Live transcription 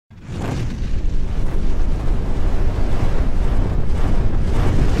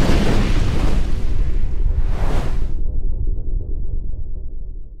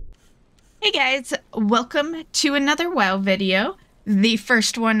Hey guys, welcome to another WoW video, the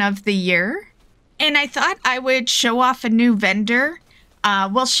first one of the year. And I thought I would show off a new vendor.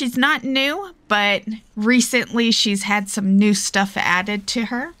 Well, she's not new, but recently she's had some new stuff added to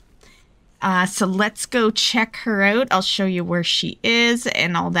her. So let's go check her out. I'll show you where she is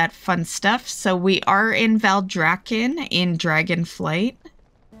and all that fun stuff. So we are in Valdrakken in Dragonflight.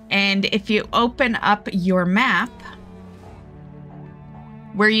 And if you open up your map,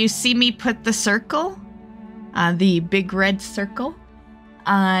 where you see me put the circle, the big red circle,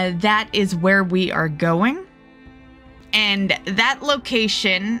 that is where we are going. And that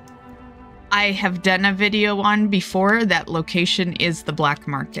location, I have done a video on before. That location is the black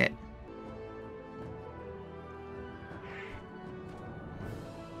market.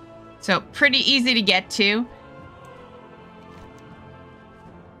 So pretty easy to get to.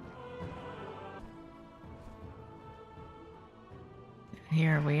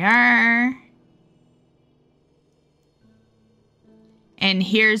 Here we are. And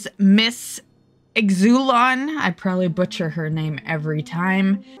here's Miss Xiulan. I probably butcher her name every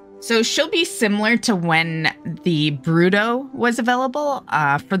time. So she'll be similar to when the Bruto was available.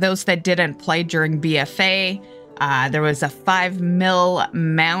 For those that didn't play during BFA, there was a 5 mil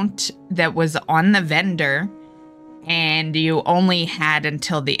mount that was on the vendor, and you only had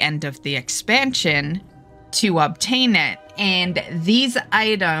until the end of the expansion to obtain it. And these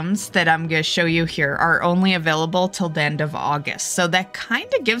items that I'm going to show you here are only available till the end of August. So that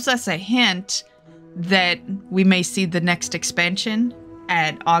kind of gives us a hint that we may see the next expansion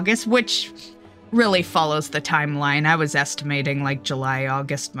at August, which really follows the timeline. I was estimating like July,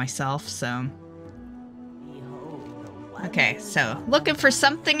 August myself, so. Okay, so looking for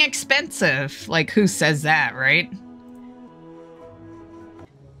something expensive. Like, who says that, right?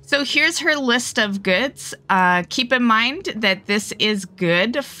 So here's her list of goods. Keep in mind that this is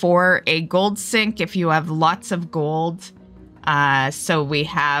good for a gold sink if you have lots of gold. So we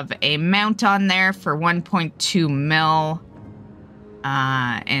have a mount on there for 1.2 mil.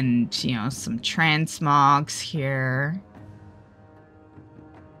 And, you know, some transmogs here.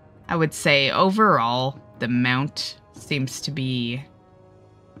 I would say overall, the mount seems to be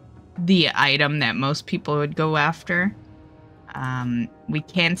the item that most people would go after. We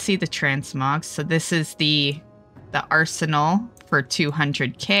can see the transmogs. So this is the arsenal for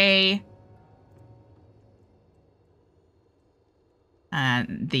 200k.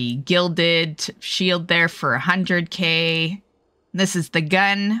 The gilded shield there for 100k. This is the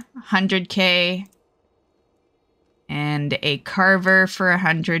gun, 100k. And a carver for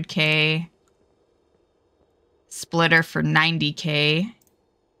 100k. Splitter for 90k.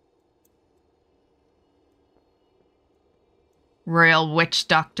 Royal Witch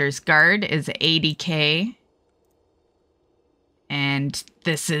Doctor's Guard is 80k. And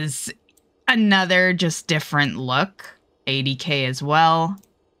this is another just different look. 80k as well.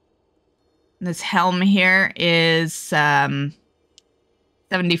 This helm here is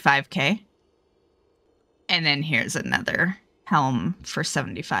 75k. And then here's another helm for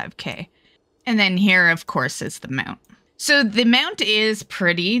 75k. And then here, of course, is the mount. So the mount is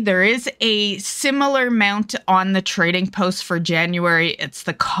pretty. There is a similar mount on the trading post for January. It's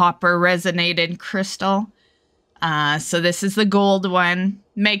the copper resonated crystal. So this is the gold one.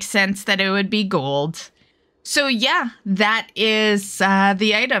 Makes sense that it would be gold. So yeah, that is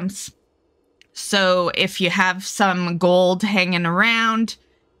the items. So if you have some gold hanging around,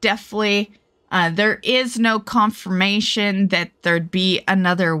 definitely. There is no confirmation that there'd be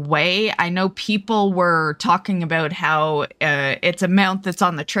another way. I know people were talking about how it's a mount that's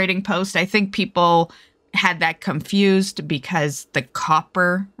on the trading post. I think people had that confused because the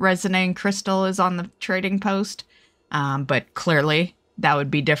copper resonating crystal is on the trading post. But clearly that would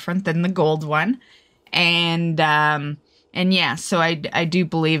be different than the gold one. And yeah, so I do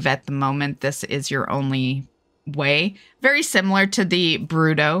believe at the moment this is your only way. Very similar to the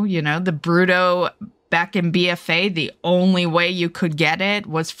Bruto, you know, the Bruto back in BFA, the only way you could get it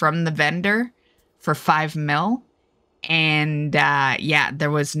was from the vendor for 5 mil. And yeah,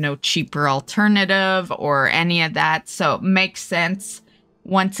 there was no cheaper alternative or any of that. So it makes sense.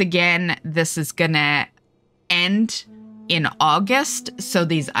 Once again, this is gonna end in August, so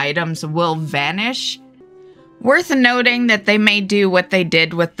these items will vanish. Worth noting that they may do what they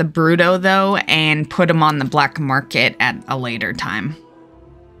did with the Bruto, though, and put them on the black market at a later time.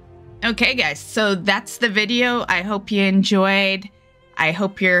 Okay, guys, so that's the video. I hope you enjoyed. I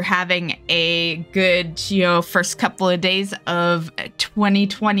hope you're having a good, you know, first couple of days of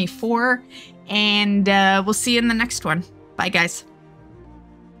 2024, and we'll see you in the next one. Bye, guys.